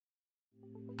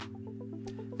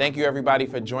Thank you, everybody,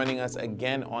 for joining us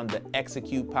again on the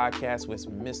Execute podcast with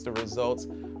Mr. Results.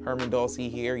 Herman Dulcie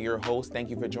here, your host.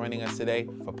 Thank you for joining us today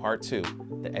for part 2,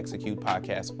 the Execute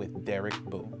podcast with Derek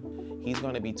Boone. He's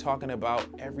going to be talking about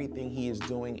everything he is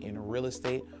doing in real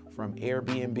estate, from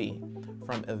Airbnb,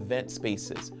 from event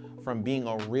spaces, from being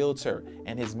a realtor,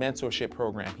 and his mentorship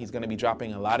program. He's going to be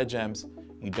dropping a lot of gems.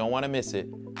 You don't want to miss it.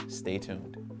 Stay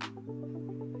tuned.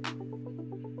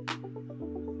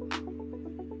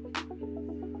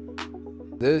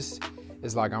 This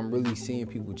is like I'm really seeing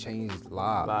people change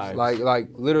lives. Like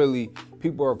literally,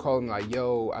 people are calling me like,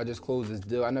 "Yo, I just closed this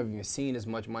deal. I never even seen this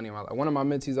much money in my life." One of my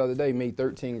mentees the other day made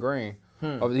 13 grand.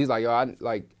 He's like, "Yo,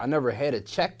 I never had a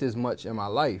check this much in my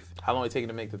life." How long did it take you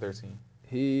to make the 13? I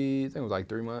think it was like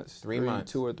 3 months. 3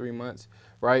 months. 2 or 3 months,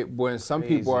 right? When some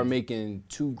people are making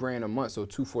 $2 grand a month, so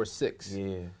 2, 4, 6.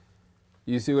 Yeah.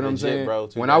 You see what I'm saying? Bro,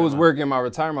 when I was working my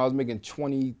retirement, I was making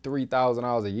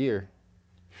 $23,000 a year.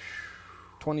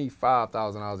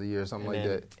 $25,000 a year, something like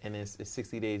that. And it's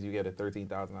 60 days, you get a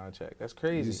 $13,000 check. That's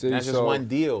crazy. See, that's just one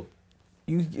deal.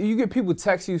 You get people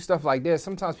text you stuff like that.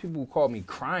 Sometimes people call me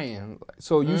crying.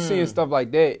 So you seeing stuff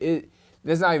like that,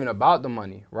 it's not even about the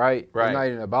money, right? It's not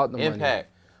even about the money.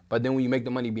 But then when you make the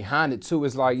money behind it too,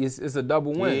 it's like it's a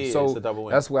double win. Yeah, so it's a double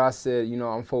win. That's why I said,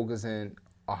 I'm focusing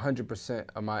 100%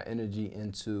 of my energy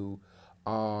into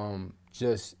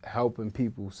just helping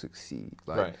people succeed.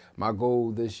 My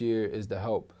goal this year is to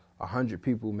help 100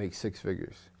 people make 6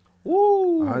 figures.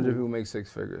 Woo! 100 people make 6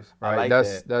 figures. Right? I like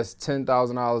that's that. That's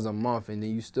 $10,000 a month, and then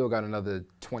you still got another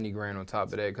 20 grand on top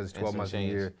of that because it's 12 months a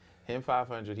year. Him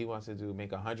 500, he wants to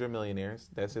make 100 millionaires.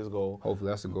 That's his goal.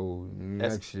 Hopefully that's a goal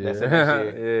next year. That's the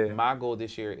next year. Yeah. My goal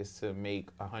this year is to make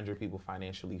 100 people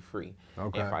financially free.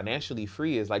 Okay. And financially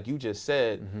free is, like you just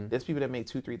said, there's people that make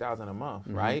 $2,000, $3,000 a month,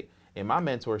 right? In my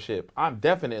mentorship, I'm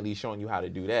definitely showing you how to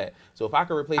do that. So if I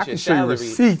could replace your salary, show you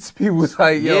receipts. People's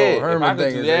like, yo, Herman, if I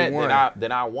could do that,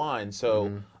 then I won.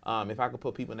 So if I could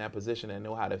put people in that position that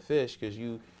know how to fish, because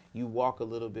you walk a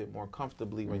little bit more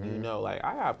comfortably when you know, like,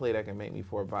 I got a play that can make me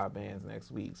 4 or 5 bands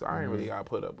next week, so I ain't really got to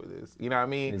put up with this. You know what I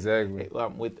mean? Exactly.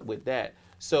 With that.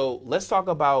 So let's talk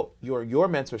about your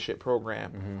mentorship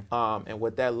program and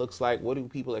what that looks like. What do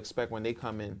people expect when they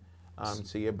come in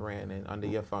to your brand and under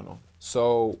your funnel?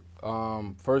 So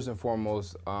first and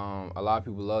foremost, a lot of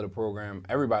people love the program.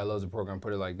 Everybody loves the program,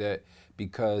 put it like that,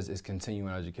 because it's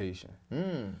continuing education.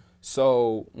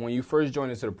 So when you first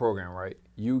join into the program, right,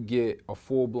 you get a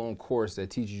full-blown course that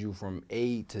teaches you from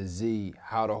A to Z,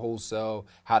 how to wholesale,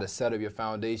 how to set up your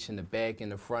foundation, the back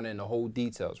and the front end, the whole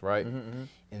details, right?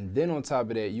 And then on top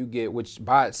of that, you get, which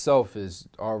by itself is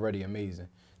already amazing,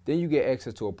 then you get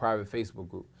access to a private Facebook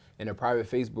group. In a private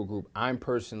Facebook group, I'm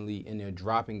personally in there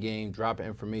dropping game, dropping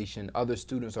information. Other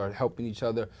students are helping each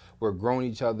other. We're growing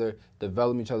each other,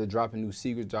 developing each other, dropping new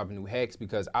secrets, dropping new hacks,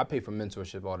 because I pay for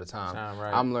mentorship all the time.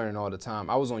 Right. I'm learning all the time.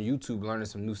 I was on YouTube learning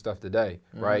some new stuff today,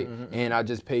 right? And I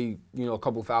just paid, a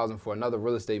couple $1,000 for another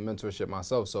real estate mentorship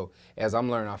myself. So as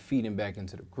I'm learning, I'm feeding back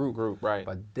into the group. Right.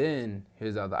 But then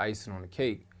here's the other icing on the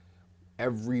cake.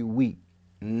 Every week,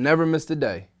 never miss a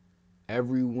day,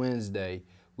 every Wednesday,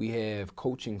 we have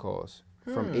coaching calls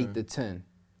from 8 to 10.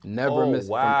 Never miss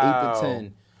from 8 to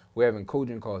 10. We're having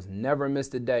coaching calls. Never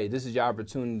miss a day. This is your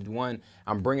opportunity. One,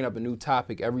 I'm bringing up a new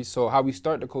topic so how we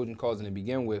start the coaching calls and to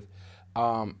begin with,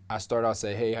 I start out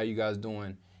say, hey, how you guys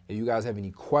doing? If you guys have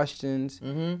any questions,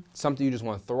 something you just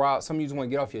want to throw out, something you just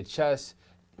want to get off your chest,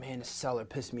 man, the seller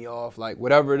pissed me off, like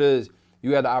whatever it is,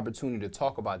 you have the opportunity to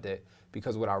talk about that.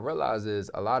 Because what I realize is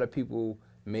a lot of people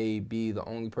may be the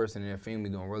only person in their family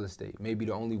doing real estate, maybe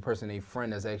the only person, a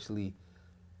friend that's actually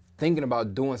thinking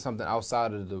about doing something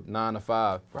outside of the 9 to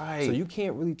 5. Right. So you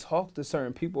can't really talk to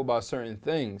certain people about certain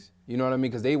things. You know what I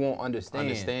mean? Because they won't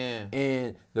understand.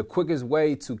 And the quickest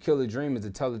way to kill a dream is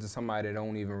to tell it to somebody that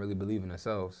don't even really believe in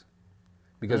themselves.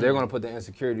 Because they're going to put the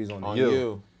insecurities on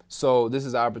you. So this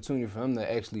is an opportunity for them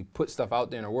to actually put stuff out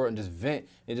there in the world and just vent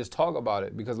and just talk about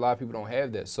it, because a lot of people don't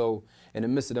have that. So in the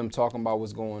midst of them talking about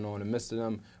what's going on, in the midst of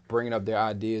them bringing up their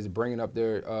ideas, bringing up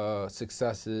their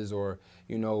successes, or,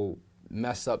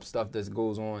 mess up stuff that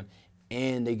goes on,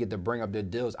 and they get to bring up their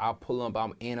deals, I'll pull up,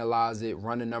 I'll analyze it,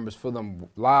 run the numbers for them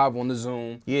live on the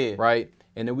Zoom, right?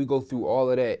 And then we go through all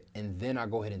of that, and then I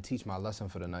go ahead and teach my lesson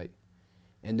for the night.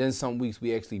 And then some weeks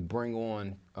we actually bring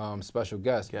on special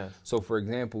guests. So for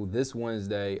example, this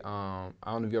Wednesday, I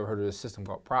don't know if you ever heard of this system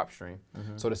called PropStream.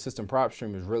 So the system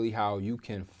PropStream is really how you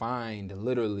can find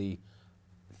literally,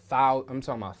 I'm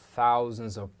talking about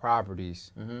thousands of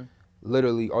properties.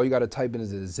 Literally, all you got to type in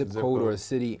is a zip code or a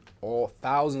city. All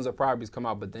thousands of properties come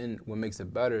out. But then what makes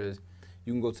it better is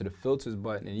you can go to the filters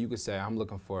button and you can say, I'm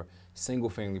looking for single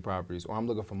family properties, or I'm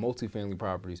looking for multifamily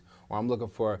properties, or I'm looking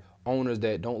for owners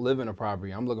that don't live in a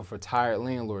property. I'm looking for tired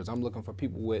landlords. I'm looking for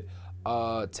people with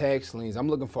tax liens.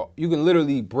 You can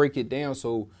literally break it down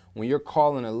so when you're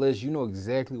calling a list, you know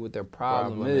exactly what their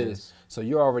problem is. So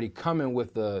you're already coming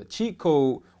with the cheat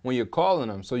code when you're calling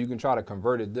them, so you can try to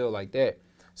convert a deal like that.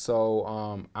 So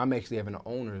I'm actually having the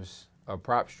owners of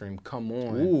PropStream come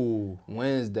on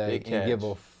Wednesday and give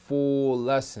a full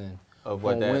lesson of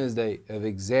on Wednesday of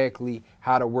exactly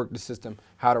how to work the system,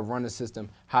 how to run the system,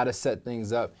 how to set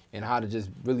things up, and how to just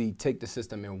really take the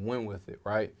system and win with it,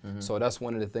 right? So that's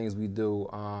one of the things we do.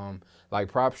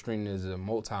 Like PropStream is a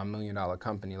multi-million-dollar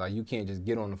company. Like you can't just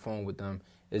get on the phone with them.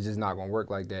 It's just not gonna work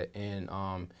like that. And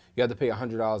you have to pay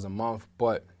 $100 a month,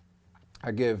 but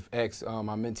I give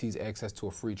my mentees access to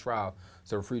a free trial.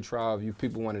 So a free trial, if you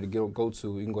people wanted to go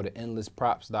to, you can go to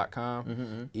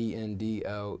endlessprops.com,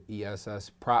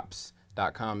 ENDLESS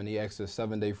props.com, and they access a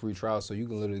 7-day free trial. So you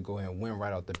can literally go ahead and win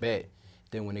right out the bat.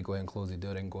 Then when they go ahead and close the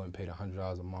deal, they can go ahead and pay the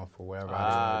 $100 a month or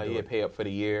whatever. You pay up for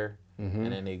the year.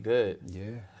 And then they good.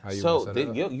 Yeah. So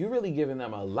you really giving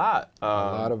them a lot. A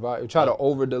lot of value. Try to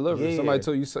over deliver. Yeah. Somebody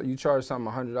told you charge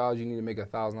something $100, you need to make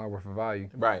 $1,000 worth of value.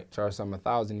 Right. Charge something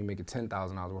 $1,000, you make it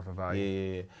 $10,000 worth of value.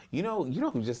 Yeah. You know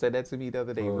who just said that to me the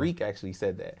other day? Reek actually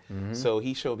said that. So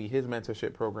he showed me his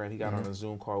mentorship program. He got on a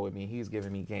Zoom call with me. He's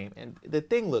giving me game, and the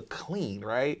thing looked clean,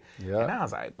 right? Yeah. And I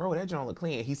was like, bro, that joint look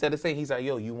clean. He said the same. He's like,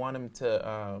 yo, you want him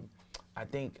to? I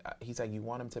think he's like, you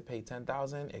want him to pay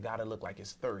 $10,000? It gotta look like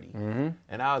it's 30.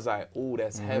 And I was like, ooh,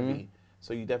 that's heavy.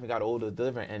 So you definitely got to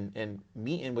deliver. And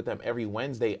meeting with them every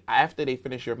Wednesday after they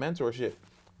finish your mentorship,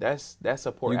 that's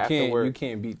support afterward. You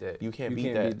can't beat that. You can't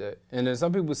beat that. And then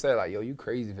some people say like, yo, you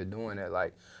crazy for doing that.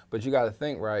 Like, but you got to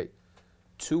think, right?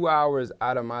 2 hours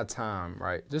out of my time,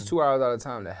 right? Just 2 hours out of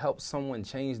time to help someone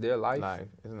change their life. Life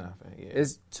is nothing. Yeah.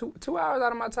 It's two hours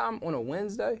out of my time on a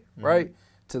Wednesday, right?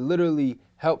 To literally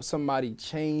help somebody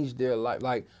change their life.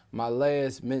 Like my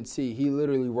last mentee, he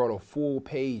literally wrote a full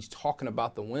page talking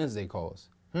about the Wednesday calls.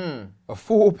 A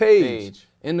full page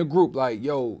in the group. Like,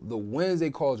 yo, the Wednesday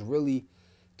calls really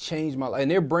changed my life. And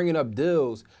they're bringing up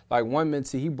deals. Like one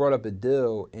mentee, he brought up a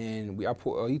deal, and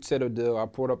he said a deal. I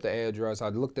pulled up the address. I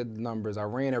looked at the numbers. I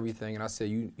ran everything, and I said,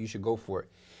 you should go for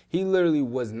it. He literally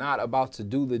was not about to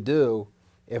do the deal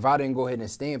if I didn't go ahead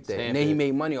and stamp that. And then he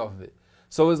made money off of it.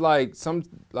 So it's like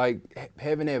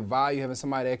having that value, having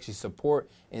somebody to actually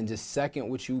support and just second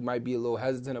what you might be a little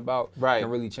hesitant about can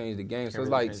really change the game. So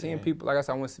it's like seeing people, like I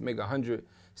said, I want to make 100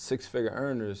 six-figure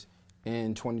earners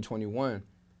in 2021.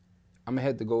 I'm gonna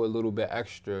have to go a little bit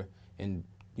extra and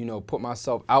put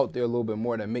myself out there a little bit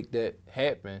more to make that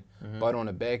happen. But on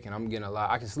the back end, I'm getting a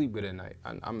lot. I can sleep good at night.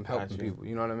 I'm helping people.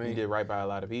 You know what I mean? You did right by a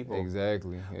lot of people.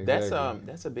 Exactly. That's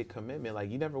a big commitment.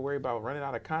 Like you never worry about running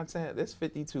out of content. This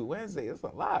 52 Wednesday, it's a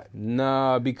lot.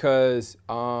 Nah, because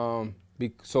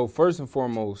so first and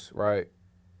foremost, right?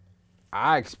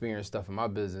 I experience stuff in my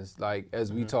business. Like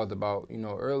as we talked about,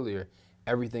 earlier.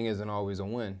 Everything isn't always a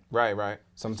win. Right.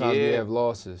 Sometimes we have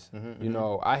losses.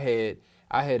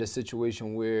 I had a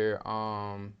situation where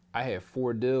I had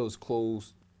 4 deals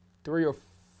closed, 3 or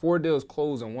 4 deals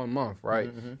closed in 1 month,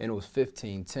 right? And it was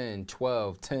 15, 10,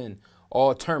 12, 10,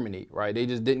 all terminate, right? They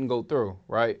just didn't go through,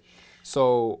 right?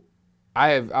 So I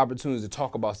have opportunities to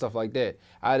talk about stuff like that.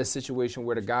 I had a situation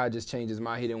where the guy just changed his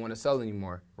mind. He didn't want to sell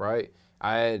anymore, right?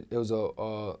 It was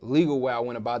a legal way I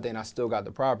went about that, and I still got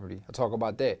the property. I talk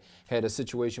about that. Had a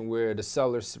situation where the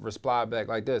seller replied back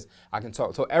like this. I can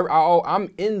talk. So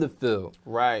I'm in the field.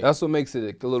 Right. That's what makes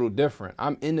it a little different.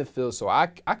 I'm in the field, so I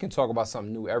can talk about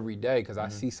something new every day because I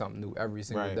see something new every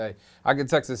single day. I can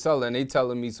text a seller, and they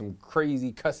telling me some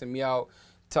crazy, cussing me out,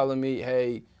 telling me,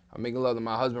 hey, I'm making love to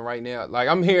my husband right now. Like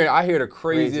I hear the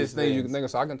craziest things you can think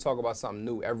of. So I can talk about something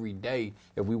new every day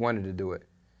if we wanted to do it.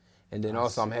 And then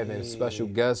also I'm having special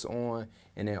guests on.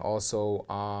 And then also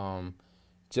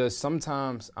just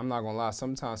sometimes, I'm not going to lie,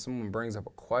 sometimes someone brings up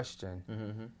a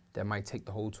question that might take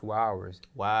the whole 2 hours.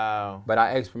 Wow. But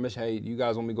I ask permission, hey, you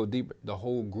guys want me to go deeper? The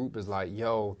whole group is like,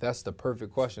 yo, that's the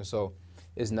perfect question. So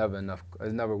it's never enough.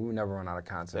 We never run out of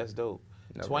content. That's dope.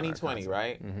 2020,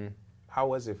 right? How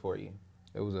was it for you?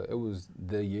 It was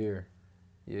the year.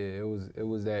 Yeah, it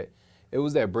was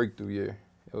that breakthrough year.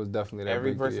 It was definitely that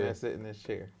every breakthrough person that sit in this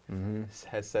chair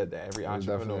has said that. Every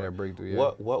entrepreneur. Definitely that breakthrough,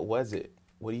 yeah. What was it?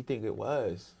 What do you think it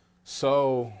was?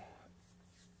 So,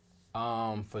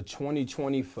 for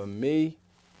 2020 for me,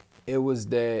 it was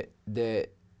that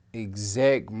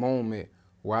exact moment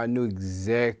where I knew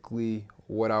exactly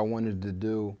what I wanted to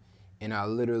do, and I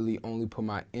literally only put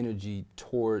my energy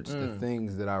towards the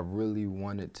things that I really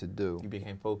wanted to do. You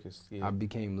became focused. Yeah. I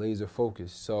became laser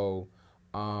focused. So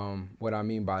what I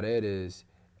mean by that is,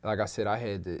 like I said, I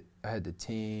had the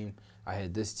team, I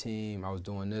had this team, I was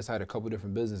doing this, I had a couple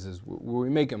different businesses. We were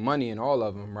making money in all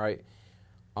of them, right?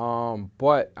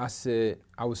 But I said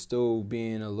I was still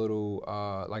being a little,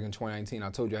 like in 2019,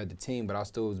 I told you I had the team, but I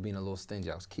still was being a little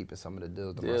stingy. I was keeping some of the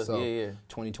deals to myself.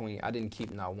 2020, I didn't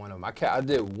keep not one of them. I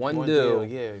did one deal.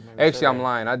 Actually, I'm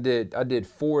lying. I did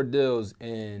 4 deals,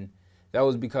 and that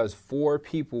was because 4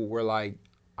 people were like,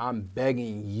 I'm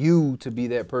begging you to be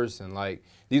that person. Like,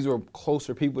 these were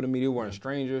closer people to me. They weren't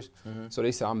strangers. So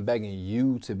they said, I'm begging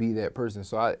you to be that person.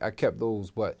 So I kept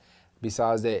those. But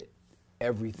besides that,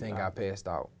 everything got passed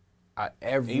out.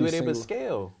 You were able to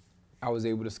scale. I was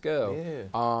able to scale.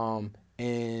 Yeah.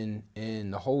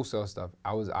 And the wholesale stuff,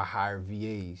 I hired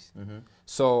VAs.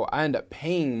 So I ended up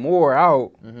paying more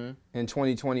out in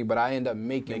 2020, but I ended up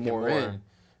making more in.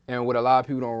 And what a lot of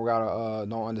people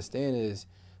don't understand is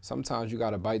sometimes you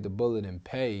gotta bite the bullet and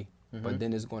pay, but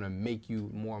then it's gonna make you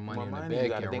more money in the back end, right? You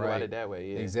gotta think about it that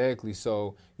way, yeah. Exactly.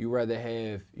 So you rather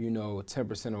have,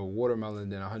 10% of a watermelon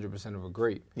than 100% of a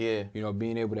grape. Yeah.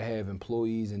 Being able to have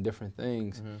employees and different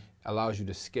things allows you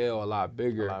to scale a lot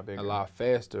bigger, a lot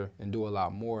faster, and do a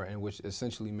lot more, and which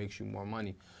essentially makes you more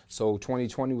money. So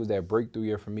 2020 was that breakthrough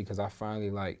year for me because I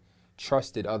finally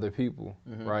trusted other people,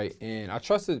 right? And I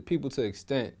trusted people to an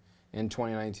extent in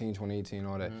 2019, 2018,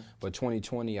 all that. But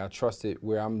 2020, I trusted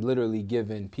where I'm literally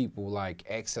giving people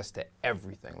access to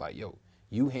everything. Like, yo,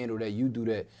 you handle that, you do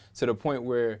that. To the point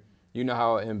where, you know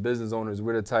how in business owners,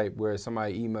 we're the type where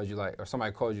somebody emails you or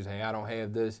somebody calls you saying, hey, I don't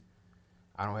have this.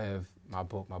 I don't have my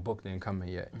book didn't come in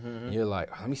yet. And you're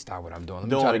like, let me stop what I'm doing. Let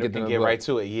me try to get right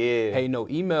to it, yeah. Hey, no,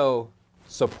 email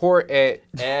support at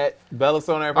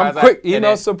Bellastone Enterprise. I'm quick.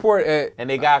 Email support at. And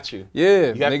they got you.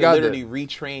 Yeah, you have to literally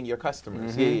retrain your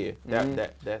customers. Yeah.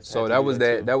 That was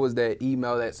that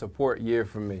email, that support year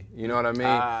for me. You know what I mean?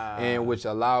 And which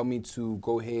allowed me to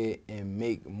go ahead and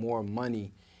make more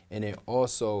money. And then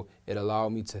also, it allowed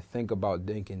me to think about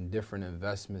making different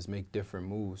investments, make different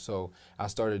moves. So I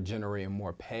started generating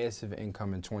more passive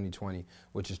income in 2020,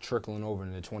 which is trickling over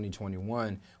into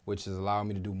 2021, which has allowed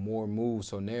me to do more moves.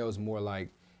 So now it's more like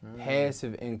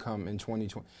passive income in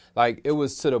 2020. Like, it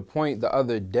was to the point the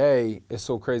other day, it's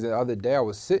so crazy. The other day I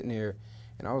was sitting here,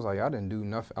 and I was like, I didn't do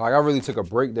nothing. Like, I really took a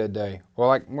break that day,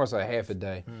 or more so half a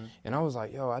day. And I was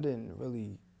like, yo, I didn't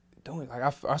really doing.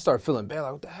 I started feeling bad.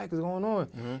 Like, what the heck is going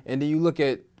on? And then you look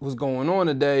at what's going on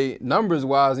today, numbers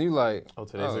wise, and you like, oh,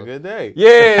 today's a good day.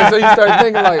 Yeah. So you start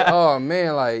thinking oh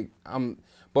man,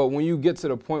 But when you get to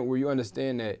the point where you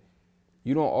understand that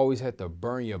you don't always have to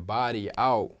burn your body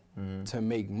out to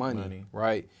make money,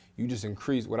 right? You just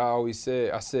increase. What I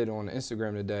said on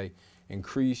Instagram today,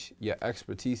 increase your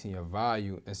expertise and your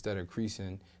value instead of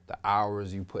increasing the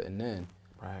hours you putting in.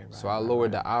 So I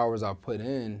lowered the hours I put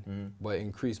in, but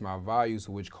increased my values,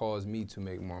 which caused me to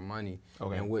make more money.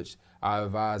 And which I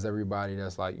advise everybody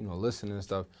that's listening and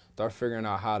stuff, start figuring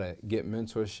out how to get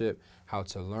mentorship, how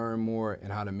to learn more,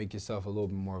 and how to make yourself a little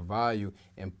bit more value,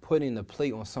 and putting the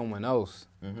plate on someone else.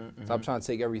 Stop trying to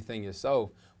take everything yourself,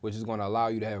 which is going to allow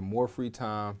you to have more free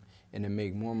time and to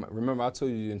make more money. Remember, I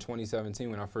told you in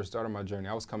 2017 when I first started my journey,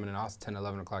 I was coming in, I was 10,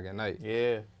 11 o'clock at night.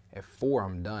 Yeah. At 4,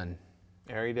 I'm done.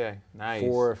 Every day. Nice.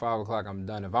 4 or 5 o'clock, I'm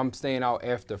done. If I'm staying out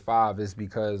after 5, it's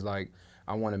because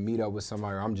I want to meet up with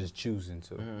somebody, or I'm just choosing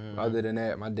to. Other than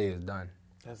that, my day is done.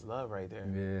 That's love right there.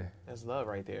 Yeah. That's love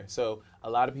right there. So a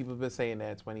lot of people have been saying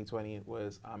that 2020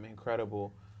 was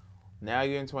incredible. Now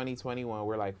you're in 2021.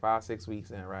 We're 5-6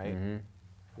 weeks in, right?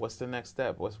 What's the next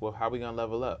step? How are we gonna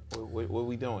level up? What are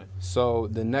we doing? So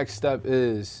the next step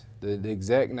is the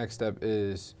exact next step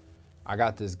is, I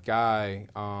got this guy,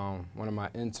 one of my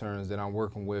interns that I'm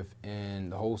working with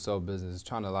in the wholesale business,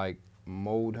 trying to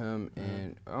mold him,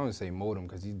 and I don't want to say mold him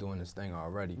because he's doing this thing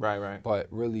already. Right. But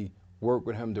really work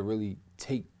with him to really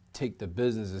take the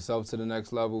business itself to the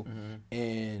next level,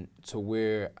 and to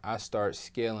where I start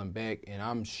scaling back, and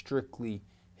I'm strictly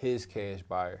his cash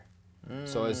buyer.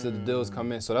 So as the deals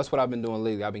come in, so that's what I've been doing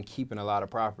lately. I've been keeping a lot of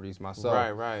properties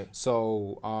myself. Right.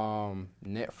 So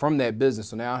from that business,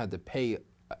 so now I have to pay an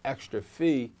extra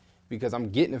fee because I'm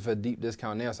getting it for a deep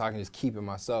discount now, so I can just keep it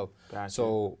myself. Gotcha.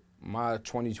 So my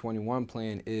 2021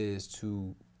 plan is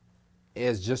to,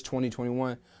 as just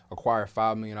 2021, acquire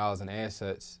 $5 million in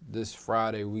assets. This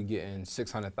Friday, we getting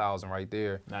 $600,000 right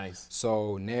there. Nice.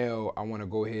 So now I want to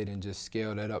go ahead and just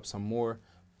scale that up some more,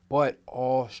 but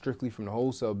all strictly from the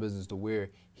wholesale business to where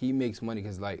he makes money.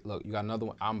 Because look, you got another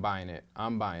one, I'm buying it.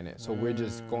 So we're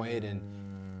just going ahead and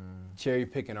cherry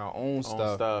picking our own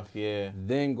stuff.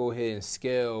 Then go ahead and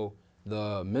scale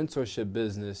the mentorship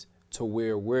business to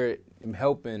where we're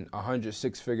helping 100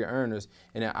 six-figure earners,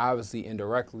 and then obviously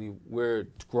indirectly we're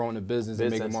growing the business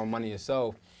and making more money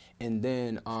yourself, and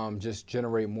then just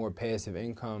generate more passive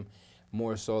income.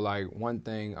 More so, like one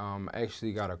thing, I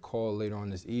actually got a call later on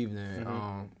this evening,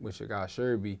 which I got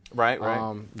Sherby. Right.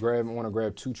 Want to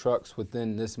grab 2 trucks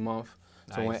within this month,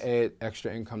 so I want to add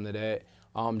extra income to that.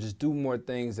 Just do more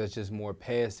things that's just more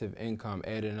passive income.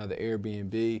 Add another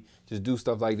Airbnb. Just do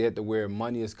stuff like that to where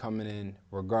money is coming in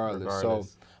regardless. So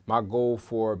my goal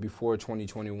for before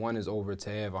 2021 is over to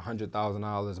have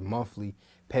 $100,000 monthly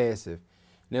passive.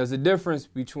 Now, there's a difference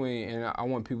between, and I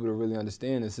want people to really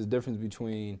understand this, is the difference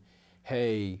between,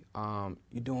 hey,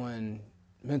 you're doing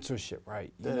mentorship,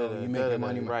 right? You making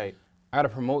money, right? I gotta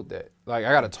promote that. Like,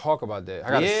 I gotta talk about that. I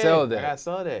gotta sell that. I gotta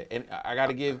sell that, and I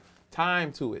gotta give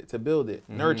time to it, to build it,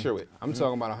 nurture it. I'm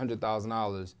talking about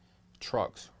 $100,000,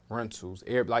 trucks, rentals,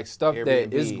 like stuff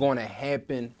that is going to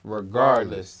happen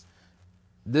regardless.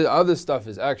 The other stuff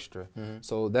is extra.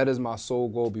 So that is my sole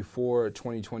goal before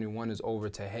 2021 is over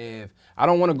to have. I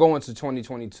don't want to go into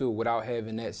 2022 without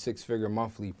having that 6-figure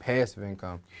monthly passive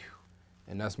income.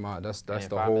 And that's the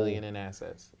 $5 whole million in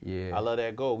assets. Yeah, I love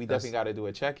that goal. We definitely got to do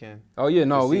a check-in. Oh yeah,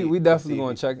 no, we definitely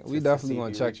going to check. We definitely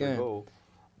going to check in. Goal.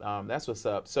 That's what's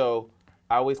up. So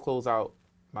I always close out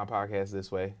my podcast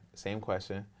this way. Same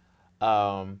question.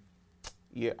 Are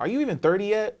you even 30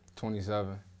 yet?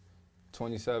 27.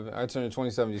 I turned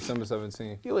 27 December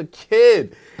 17th. You a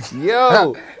kid.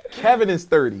 Yo, Kevin is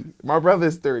 30. My brother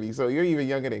is 30, so you're even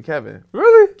younger than Kevin.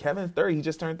 Really? Kevin's 30. He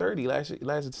just turned 30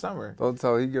 last summer. Don't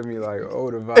tell he give me like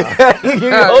older vibe. He give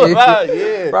me older vibe,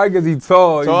 yeah. Probably because he's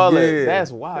tall. Taller.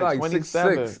 That's wild. Like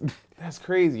 27. 6'6". That's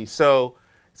crazy. So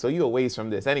you a ways from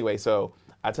this. Anyway, so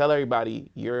I tell everybody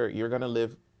you're going to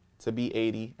live to be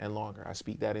 80 and longer. I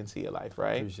speak that into your life,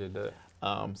 right? Appreciate that.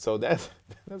 So that's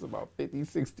about 50,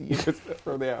 60 years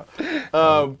from now.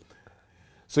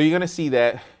 So you're going to see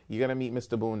that. You're going to meet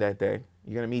Mr. Boone that day.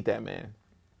 You're going to meet that man.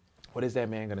 What is that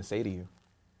man going to say to you?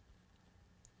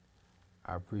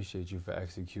 I appreciate you for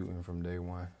executing from day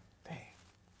one. Dang.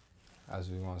 That's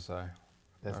what you want to say.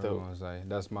 That's dope.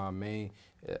 That's my main.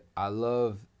 I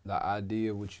love the idea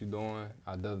of what you're doing.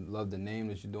 I love the name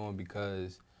that you're doing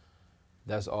because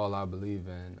that's all I believe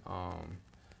in.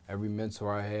 Every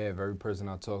mentor I have, every person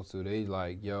I talk to, they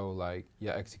like, yo, like,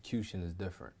 your execution is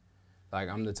different. Like,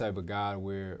 I'm the type of guy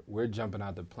where we're jumping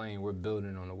out the plane, we're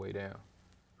building on the way down.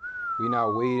 We're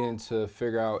not waiting to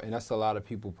figure out, and that's a lot of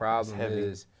people's problem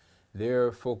is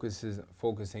they're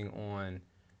focusing on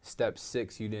step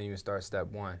 6, you didn't even start step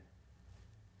 1.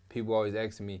 People always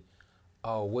asking me,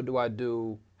 oh, what do I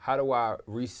do? How do I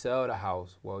resell the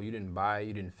house? Well, you didn't buy it,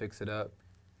 you didn't fix it up.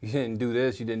 You didn't do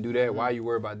this, you didn't do that. Why you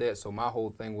worry about that? So my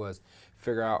whole thing was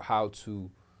figure out how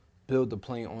to build the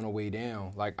plane on the way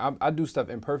down. Like, I do stuff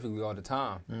imperfectly all the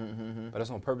time, but that's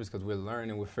on purpose because we're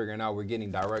learning, we're figuring out, we're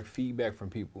getting direct feedback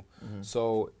from people.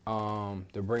 So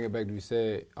to bring it back to what you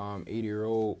said,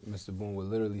 80-year-old Mr. Boone would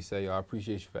literally say, I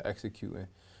appreciate you for executing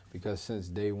because since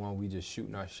day one, we just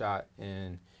shooting our shot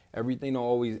and everything don't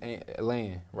always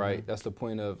land, right? That's the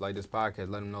point of like this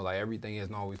podcast, let them know like everything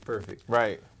isn't always perfect.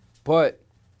 Right. But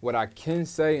what I can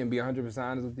say and be 100%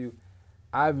 honest with you,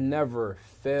 I've never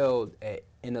failed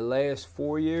in the last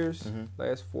 4 years,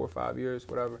 last 4 or 5 years,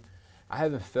 whatever, I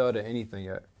haven't failed at anything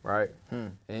yet, right?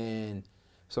 And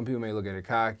some people may look at it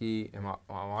cocky, and my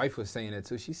wife was saying that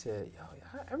too. She said, yo,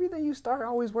 everything you start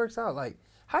always works out. Like,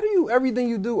 how do everything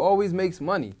you do always makes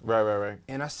money? Right.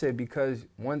 And I said, because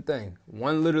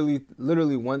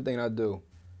literally one thing I do,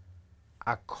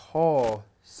 I call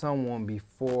someone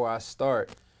before I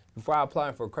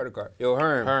apply for a credit card. Yo,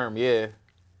 Herm, yeah.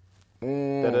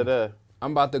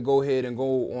 I'm about to go ahead and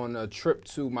go on a trip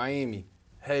to Miami.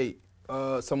 Hey,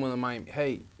 someone in Miami.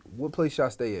 Hey, what place should I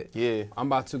stay at? Yeah. I'm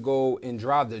about to go and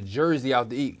drive to Jersey out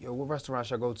to eat. Yo, what restaurant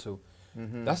should I go to?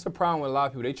 That's the problem with a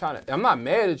lot of people. I'm not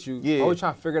mad at you. Yeah. Always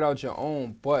trying to figure it out your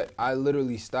own, but I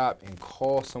literally stop and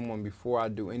call someone before I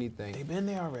do anything. They've been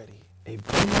there already.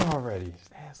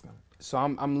 Just ask them. So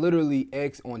I'm literally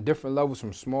asking on different levels,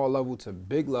 from small level to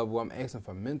big level. I'm asking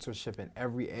for mentorship in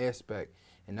every aspect,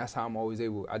 and that's how I'm always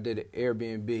able. I did an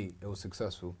Airbnb, it was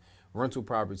successful. Rental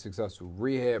property, successful.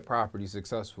 Rehab property,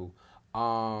 successful.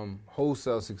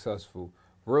 Wholesale, successful.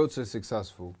 Realtor,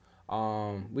 successful.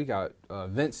 We got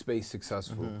event space,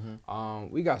 successful.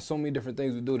 We got so many different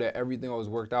things we do that everything always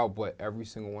worked out, but every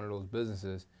single one of those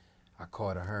businesses, I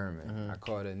called a Herman, I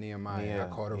called a Nehemiah, I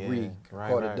called a Reek, I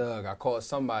called a Doug, I called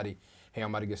somebody. hey, I'm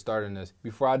about to get started in this.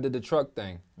 Before I did the truck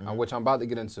thing, which I'm about to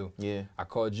get into, I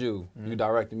called you. You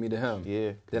directed me to him.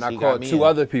 Yeah. Then I called 2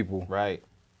 other people. Right.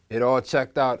 It all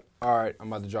checked out. All right, I'm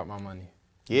about to drop my money.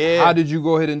 Yeah. How did you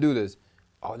go ahead and do this?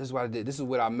 Oh, this is what I did. This is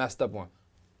what I messed up on.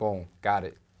 Boom, got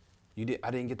it.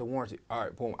 I didn't get the warranty. All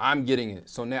right, boom, I'm getting it.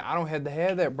 So now I don't have to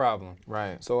have that problem.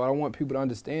 Right. So what I want people to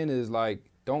understand is, like,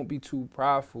 don't be too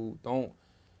prideful. Don't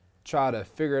try to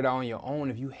figure it out on your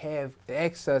own. If you have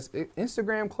access,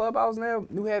 Instagram Clubhouse now,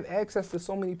 you have access to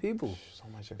so many people. So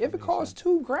much information. If it costs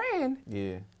 $2,000,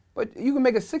 yeah, but you can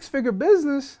make a 6-figure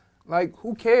business, like,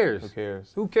 who cares? Who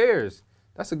cares? Who cares?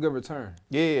 That's a good return.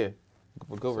 Yeah.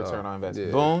 Good return on investment.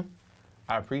 Yeah. Boone,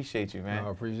 I appreciate you, man. No,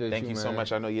 I appreciate you, Thank you so man.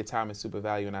 much. I know your time is super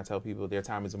valuable, and I tell people their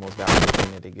time is the most valuable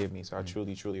thing that they give me. So I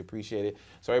truly, truly appreciate it.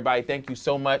 So everybody, thank you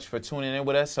so much for tuning in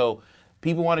with us. So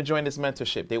people want to join this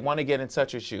mentorship. They want to get in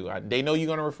touch with you. They know you're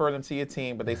going to refer them to your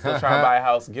team, but they still try to buy a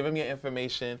house. Give them your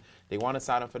information. They want to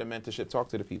sign up for the mentorship. Talk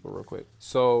to the people real quick.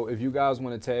 So if you guys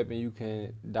want to tap in, you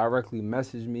can directly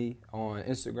message me on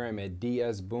Instagram at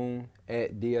 @DSBoone,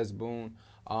 @DSBoone.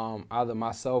 Either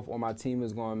myself or my team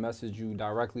is going to message you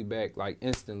directly back, like,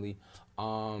 instantly.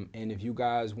 And if you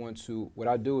guys want to, what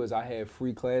I do is I have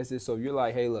free classes. So if you're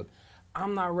like, hey, look,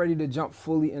 I'm not ready to jump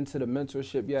fully into the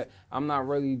mentorship yet. I'm not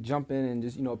really jumping and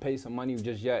just, pay some money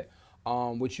just yet.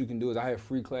 What you can do is I have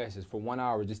free classes for 1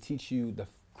 hour, just teach you the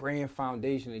grand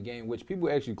foundation of the game, which people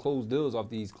actually close deals off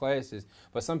these classes,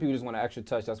 but some people just want an extra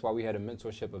touch. That's why we had a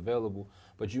mentorship available.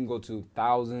 But you can go to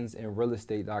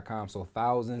thousandsandrealestate.com, so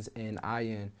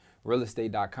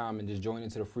thousandsandrealestate.com, and just join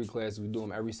into the free classes. We do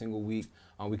them every single week.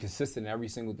 We consistent in every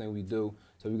single thing we do.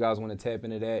 So if you guys want to tap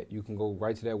into that, you can go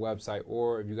right to that website,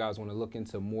 or if you guys want to look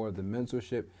into more of the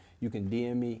mentorship, you can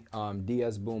DM me,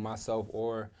 DS Boone, myself,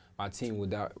 or my team will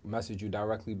message you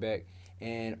directly back.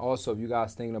 And also, if you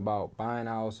guys thinking about buying a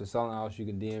house or selling a house, you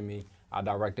can DM me. I'll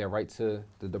direct that right to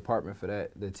the department for that,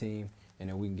 the team, and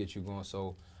then we can get you going.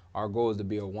 So our goal is to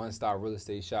be a one-stop real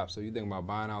estate shop. So you think about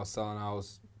buying a house, selling a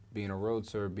house, being a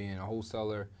realtor, being a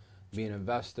wholesaler, being an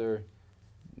investor,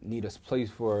 need a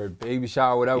place for a baby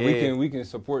shower, whatever, we can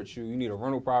support you. You need a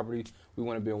rental property, we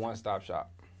want to be a one-stop shop.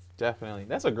 Definitely.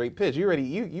 That's a great pitch. You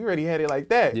already had it like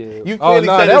that. Yeah. You clearly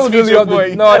said that was really off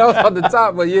the, no, that was off the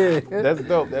top, but yeah. That's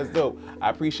dope. That's dope.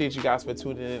 I appreciate you guys for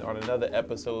tuning in on another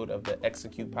episode of the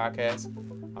Execute Podcast.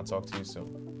 I'll talk to you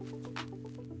soon.